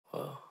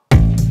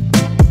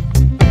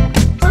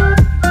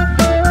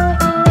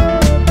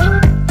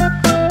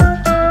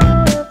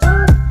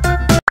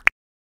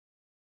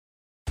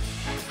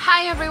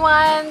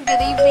everyone,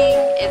 good evening.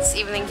 It's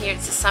evening here.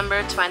 It's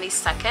December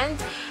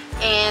 22nd,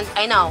 and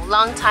I know,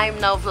 long time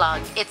no vlog.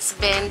 It's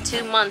been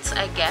 2 months,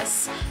 I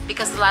guess,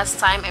 because the last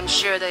time I'm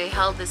sure they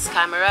held this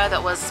camera,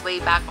 that was way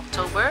back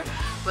October,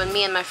 when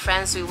me and my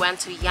friends we went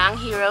to Young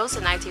Heroes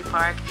in IT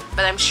Park.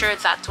 But I'm sure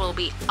that will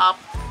be up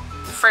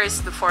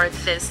first before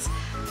this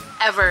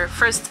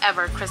first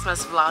ever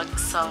Christmas vlog.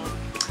 So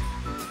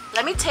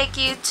let me take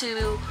you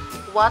to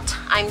what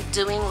I'm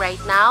doing right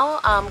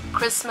now.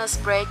 Christmas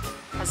break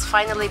has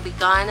finally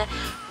begun.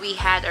 We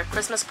had our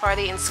Christmas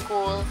party in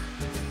school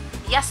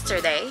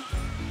yesterday.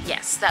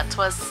 Yes, that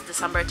was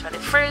December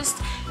 21st,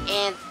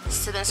 and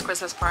students'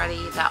 Christmas party,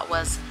 that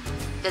was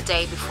the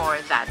day before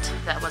that.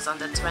 That was on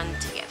the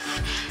 20th.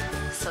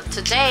 So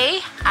today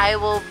I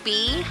will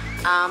be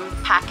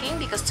packing,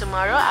 because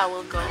tomorrow I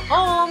will go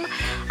home.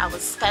 I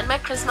will spend my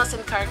Christmas in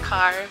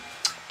Karkar,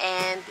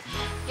 and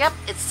yep,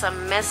 it's a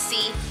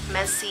messy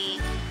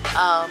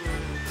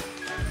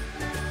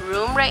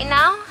room right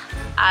now.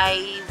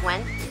 I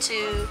went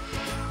to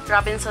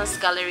Robinson's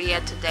Galleria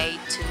today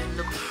to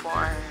look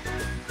for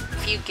a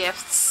few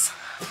gifts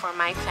for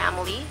my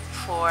family,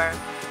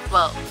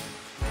 well,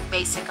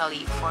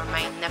 basically for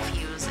my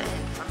nephews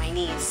and for my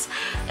niece.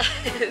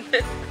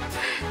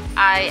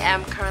 I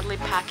am currently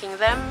packing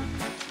them,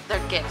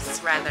 their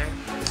gifts rather.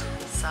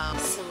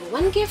 So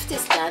one gift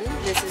is done.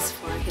 This is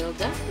for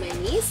Hilda, my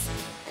niece,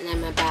 and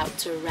I'm about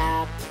to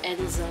wrap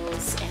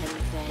Enzo's and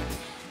then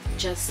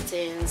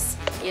Justin's.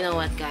 You know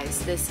what, guys,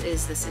 this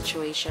is the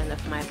situation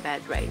of my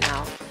bed right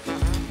now.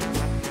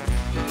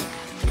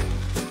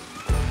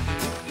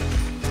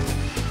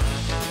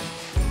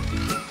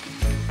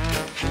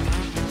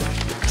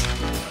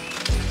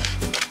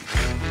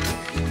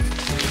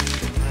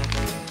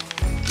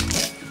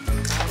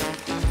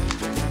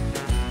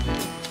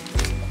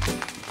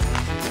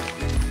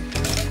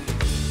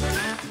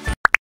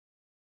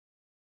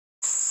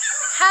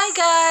 Hi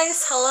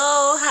guys,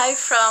 hello, hi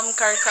from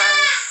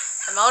Karkar.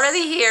 I'm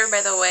already here, by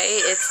the way.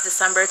 It's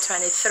December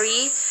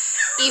 23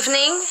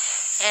 evening,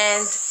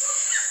 and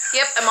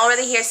yep, I'm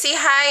already here. Say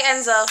hi,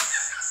 Enzo.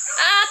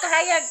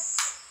 Kahayag.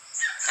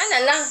 Ana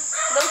lang.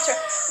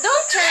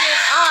 Don't turn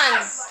it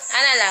on.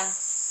 Ana lang.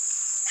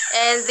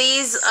 And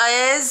these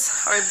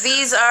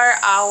are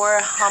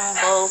our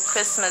humble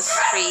Christmas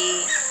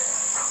tree.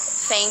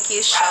 Thank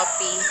you,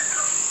 Shopee.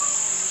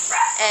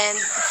 And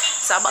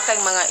saba kang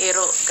mga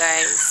iro,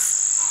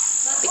 guys,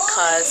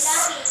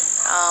 because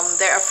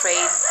they're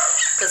afraid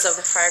because of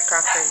the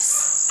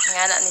firecrackers.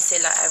 Nga na ni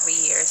sila every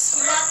year. So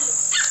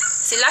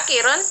si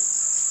Lucky ron.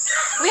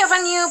 We have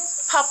a new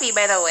puppy,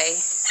 by the way.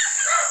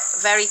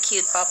 Very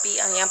cute puppy.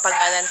 Ang iyang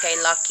pangalan kay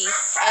Lucky.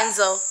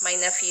 Enzo, my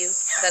nephew,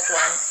 that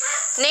one,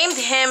 named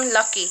him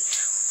Lucky.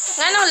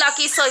 Nga no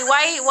Lucky, so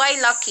why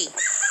Lucky?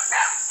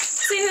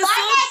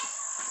 Sinusod.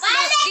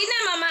 Balik! Di na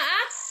mama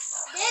ah?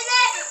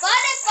 Dili!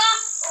 Balik pa!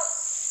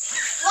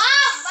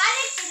 Wow!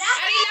 Balik sila!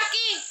 Ari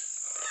Lucky!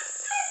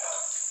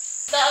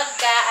 Dog,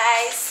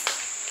 guys.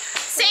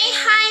 Say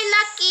hi,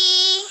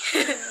 Lucky!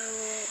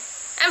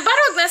 Ang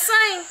barog na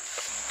sign.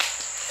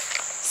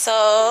 So,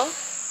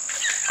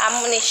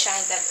 amo ni siya.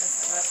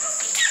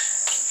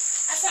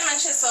 Asa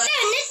man siya, so?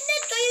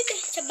 Net kayo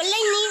sa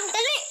balay ni.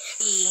 Dali!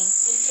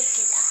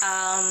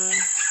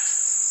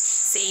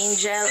 Si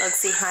Angel and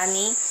si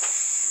Honey,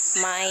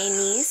 my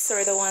niece,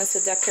 were the ones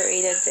who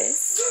decorated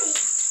this.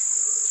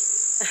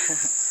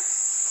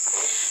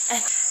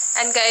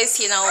 And guys,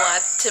 you know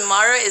what?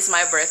 Tomorrow is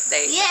my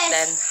birthday. Yes. But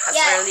then, as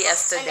early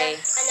as today.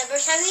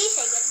 Anniversary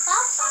sa iyong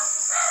papa.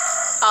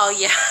 Oh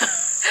yeah.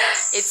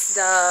 It's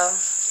the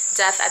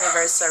death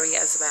anniversary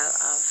as well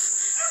of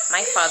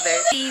my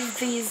father.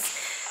 These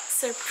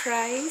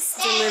surprise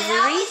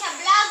delivery.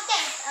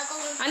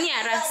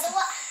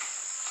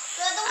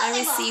 I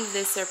received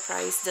this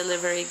surprise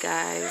delivery,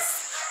 guys,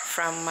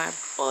 from my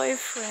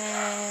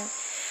boyfriend,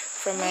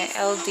 from my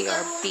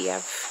LDR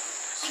BF.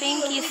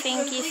 Thank you.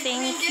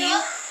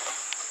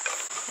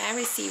 I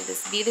received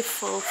this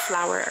beautiful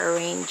flower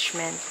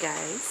arrangement,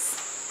 guys.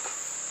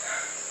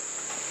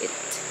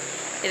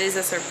 It is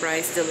a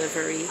surprise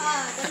delivery.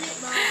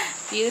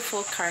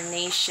 Beautiful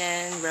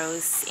carnation,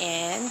 rose,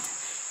 and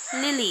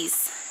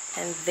lilies,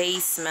 and they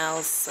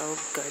smell so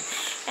good.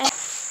 And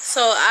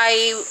so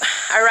I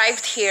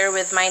arrived here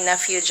with my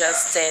nephew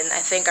Justin,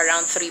 I think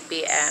around 3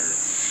 p.m.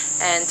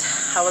 and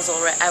I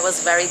was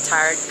very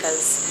tired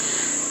because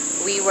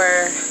we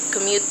were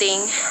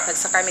commuting.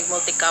 Nagsakay mig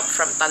multi-cab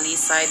from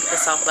Talisay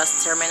because South Bus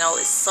Terminal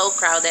is so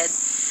crowded.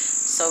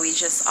 So we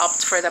just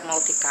opt for the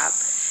multi-cab.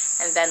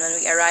 And then when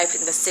we arrived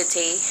in the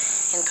city,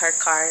 in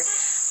Karkar,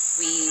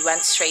 we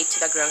went straight to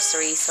the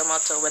grocery. So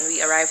when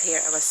we arrived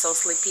here, I was so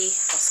sleepy.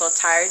 I was so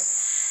tired.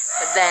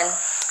 But then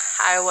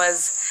I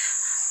was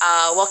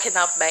woken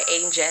up by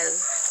Angel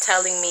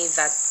telling me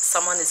that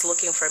someone is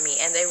looking for me.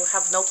 And they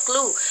have no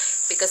clue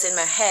because in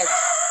my head,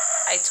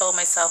 I told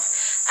myself,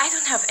 I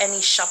don't have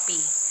any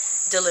Shopee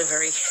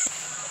delivery.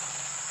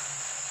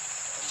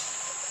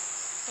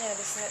 Yeah,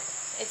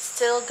 it's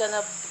still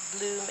gonna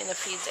bloom in a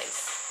few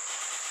days.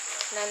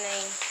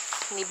 Nanay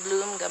ni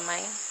bloom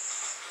gamay.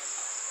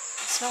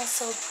 It's smells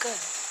so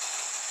good.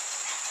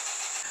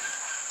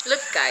 Look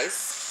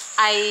guys,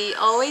 I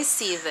always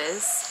see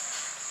this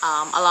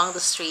along the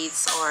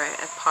streets or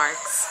at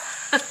parks.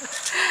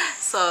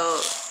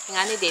 So,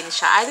 nga ni din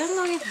siya. I don't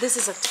know if this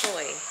is a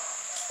toy.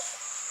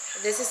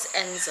 This is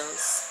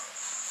Enzo's.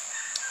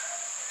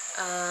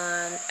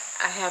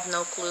 I have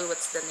no clue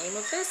what's the name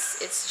of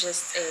this. It's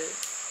just a,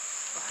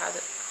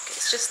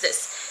 it's just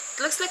this.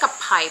 It looks like a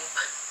pipe.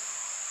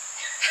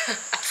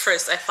 At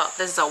first I thought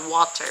this is a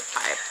water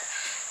pipe.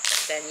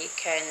 But then you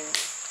can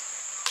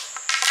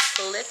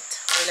pull it,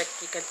 or like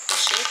you can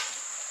push it.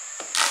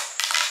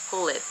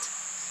 Pull it.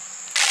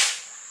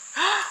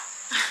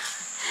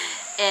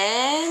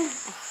 And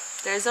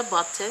there's a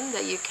button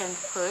that you can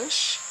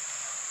push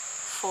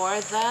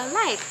for the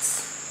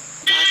lights.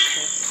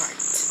 Darker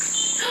part.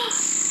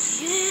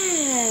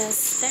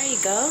 Yes, there you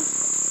go.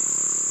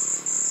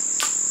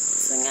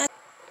 So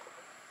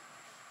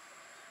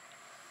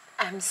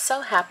I'm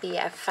so happy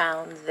I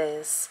found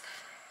this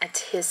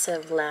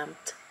adhesive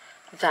lamp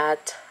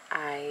that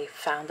I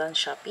found on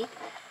Shopee.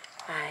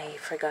 I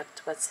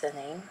forgot what's the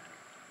name.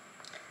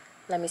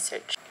 Let me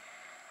search.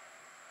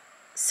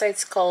 So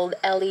it's called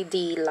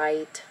LED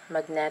light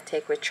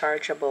magnetic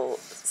rechargeable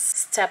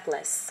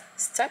stepless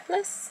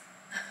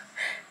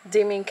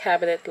dimming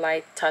cabinet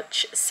light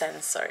touch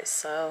sensor.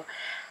 So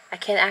I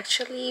can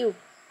actually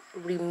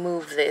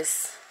remove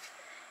this,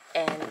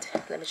 and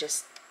let me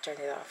just turn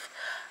it off.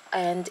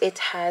 And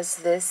it has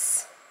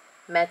this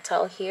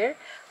metal here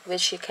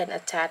which you can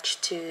attach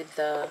to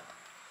the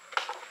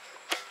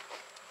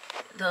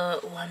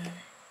one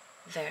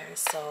there.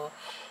 So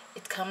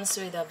it comes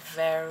with a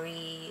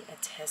very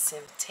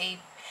adhesive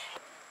tape.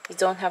 You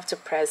don't have to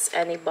press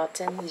any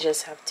button, you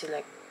just have to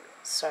like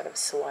sort of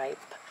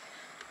swipe.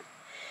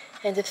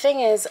 And the thing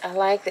is, I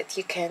like that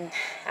you can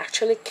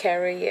actually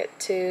carry it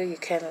too. You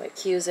can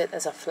like use it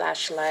as a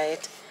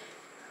flashlight.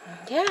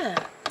 Yeah,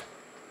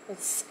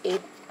 it's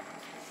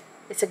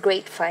a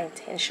great find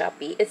in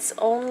Shopee. It's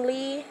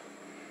only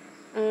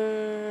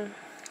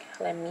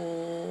let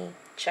me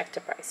check the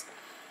price.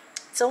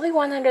 It's only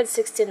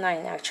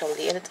 $169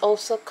 actually, and it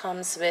also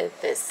comes with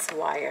this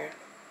wire.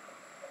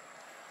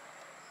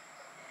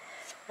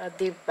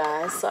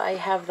 Diba? So I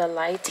have the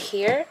light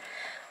here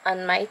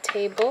on my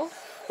table,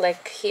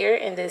 like here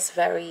in this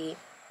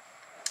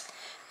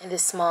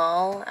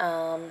small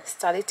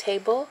study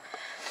table.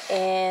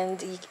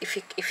 And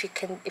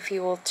if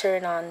you will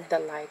turn on the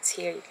lights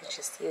here, you can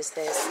just use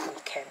this.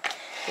 You can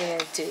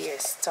do your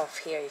stuff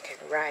here. You can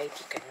write,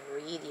 you can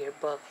read your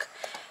book,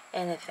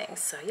 anything.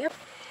 So yep.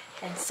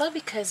 And so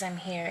because I'm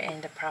here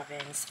in the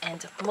province,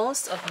 and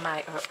most of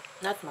my, or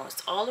not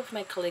most, all of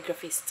my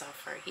calligraphy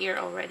stuff are here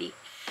already,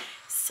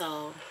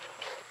 so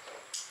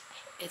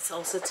it's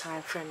also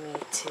time for me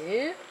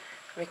to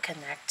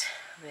reconnect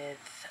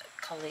with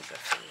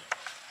calligraphy.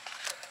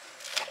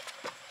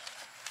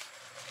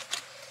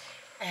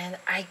 And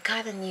I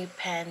got a new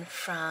pen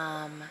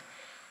from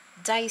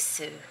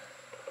Daiso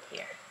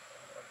here.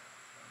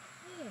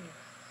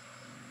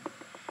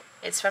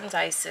 It's from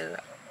Daiso.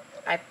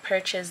 I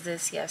purchased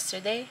this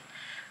yesterday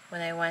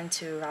when I went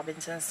to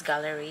Robinson's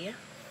Gallery.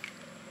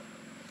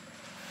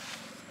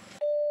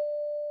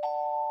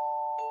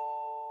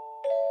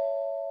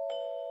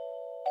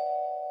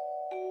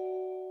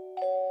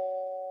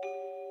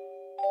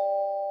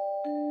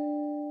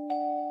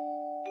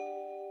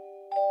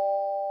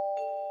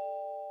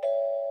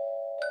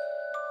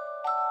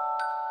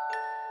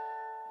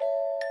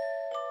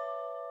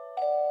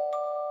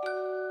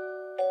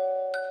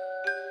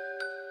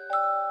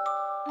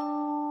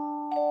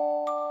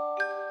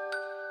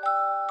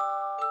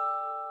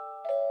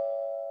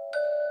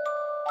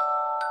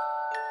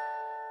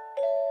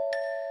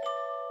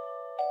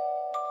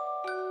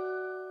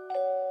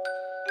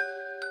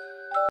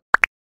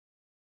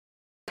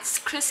 It's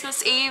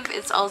Christmas Eve.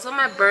 It's also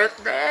my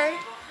birthday.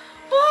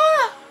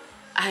 Ah!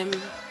 I'm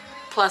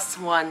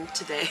 +1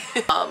 today.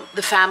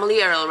 The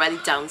family are already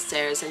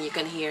downstairs, and you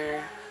can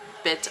hear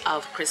a bit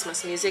of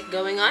Christmas music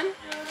going on.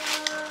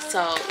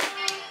 So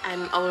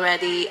I'm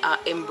already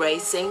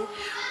embracing,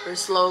 or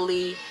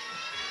slowly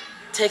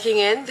taking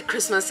in the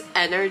Christmas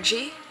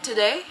energy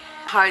today.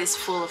 My heart is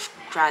full of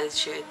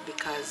gratitude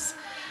because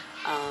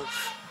of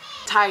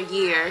entire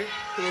year,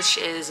 which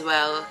is,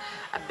 well,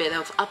 a bit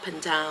of up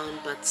and down,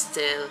 but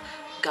still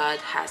God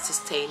has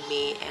sustained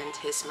me and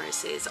His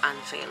mercy is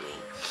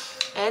unfailing.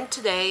 And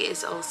today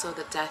is also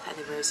the death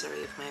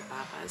anniversary of my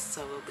papa,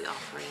 so we'll be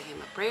offering him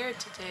a prayer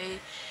today.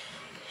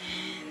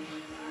 And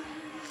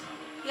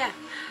yeah,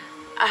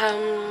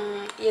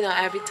 you know,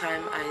 every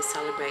time I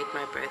celebrate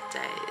my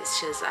birthday, it's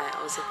just, I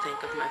also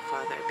think of my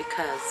father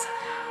because,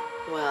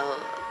 well,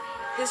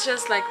 he's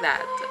just like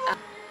that.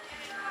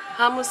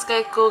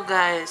 Hamuskay ko,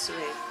 guys.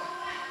 Wait.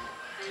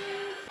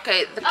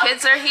 Okay, the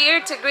kids are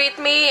here to greet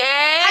me,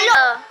 and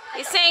Hello.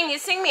 You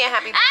sing me a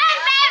happy birthday.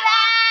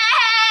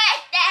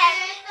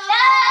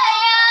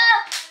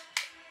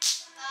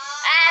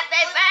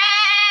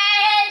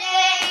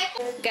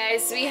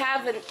 Guys, we have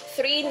have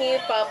 3 new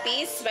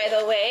puppies, by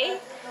the way.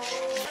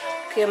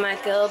 Kuya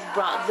Michael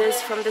brought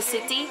this from the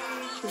city.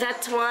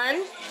 That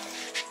one.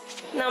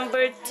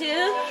 Number 2.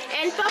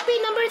 And puppy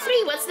number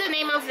 3. What's the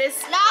name of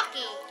this?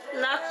 Lucky.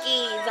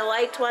 Lucky. The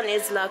white one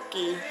is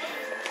Lucky.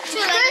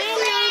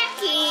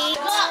 Lucky.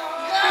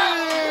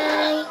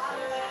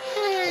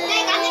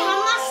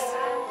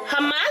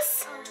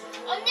 Hamas?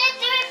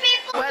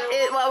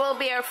 What will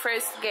be our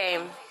first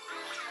game?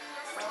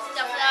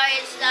 The floor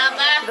is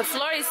lava. The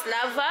floor is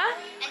lava.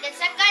 And the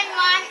second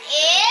one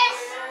is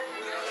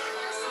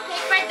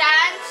paper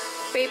dance.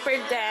 Paper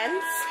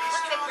dance.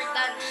 What paper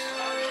dance?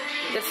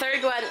 The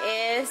third one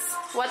is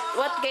what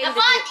game The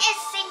did boat you? is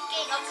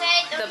sinking, okay?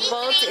 The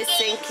boat is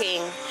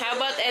sinking. How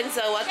about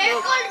Enzo? What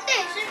will Circle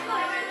this,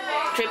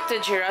 circle. trip to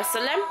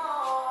Jerusalem?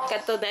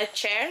 Kato that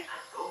chair.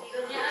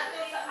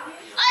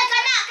 Oy,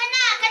 kana.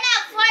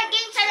 4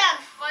 games na lang.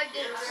 4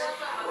 games.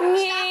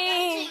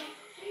 Yay!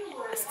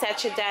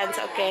 Statue dance,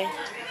 okay.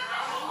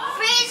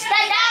 Freeze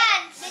the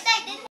dance.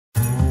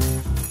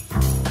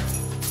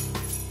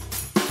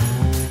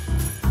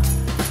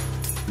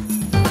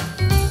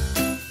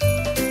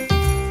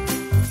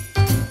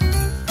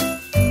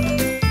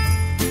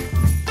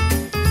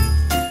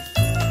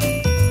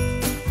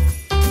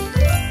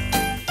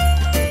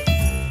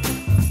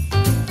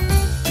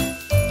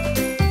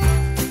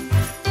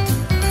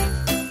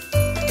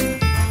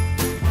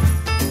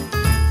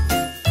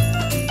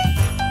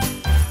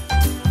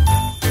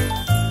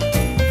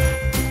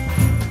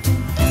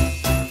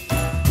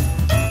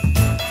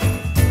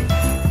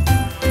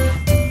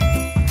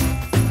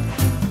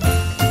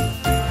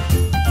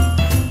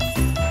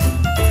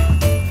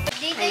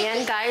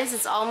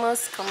 It's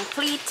almost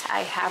complete.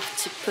 I have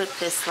to put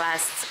this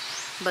last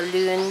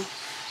balloon.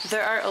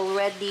 There are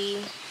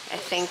already, I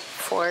think,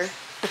 4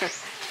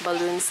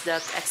 balloons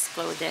that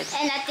exploded.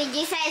 And Ate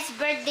Jessah's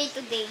birthday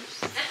today.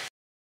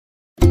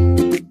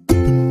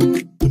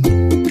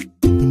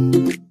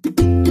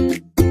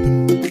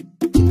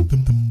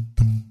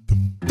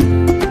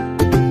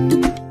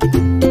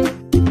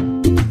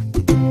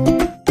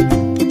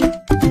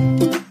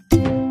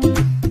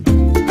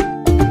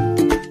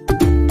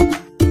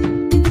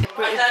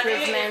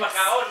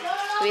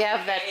 We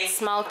have that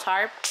small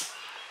tarp.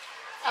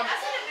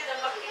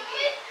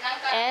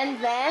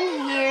 And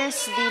then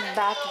here's the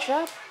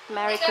backdrop.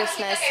 Merry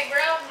Christmas.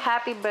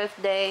 Happy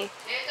birthday.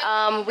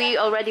 We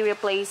already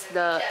replaced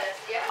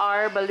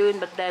our balloon,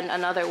 but then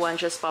another one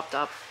just popped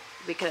up.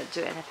 We couldn't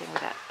do anything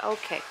with that.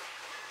 Okay.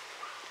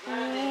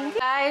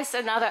 Guys,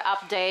 another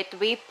update.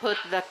 We put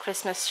the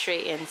Christmas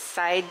tree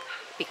inside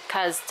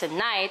because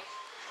tonight,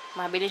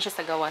 mabilin siya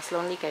sa gawas.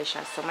 Lonely kayo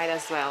siya. So might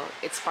as well.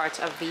 It's part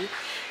of the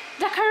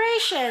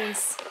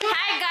decorations.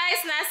 Hi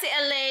guys, nasi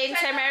Elaine.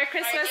 Say Merry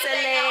Christmas,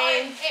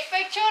 Elaine.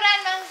 Picturean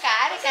man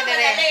ka, ka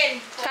dire.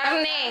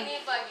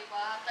 Karne.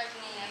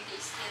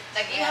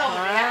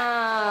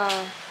 Wow.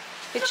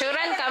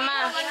 Picturean ka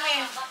ma.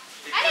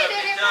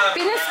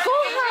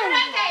 Pinaskuhan.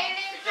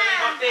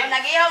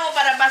 Nag-ihaw mo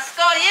para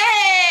Pasko.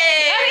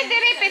 Yay! Ay,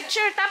 dire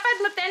picture. Tapad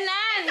mo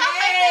tenan.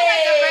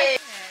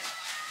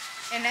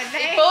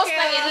 I-post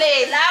ng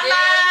Elaine.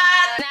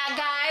 Salamat! Now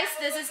guys,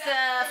 this is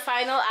the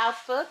final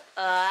output.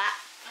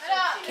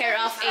 Care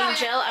of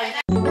Angel.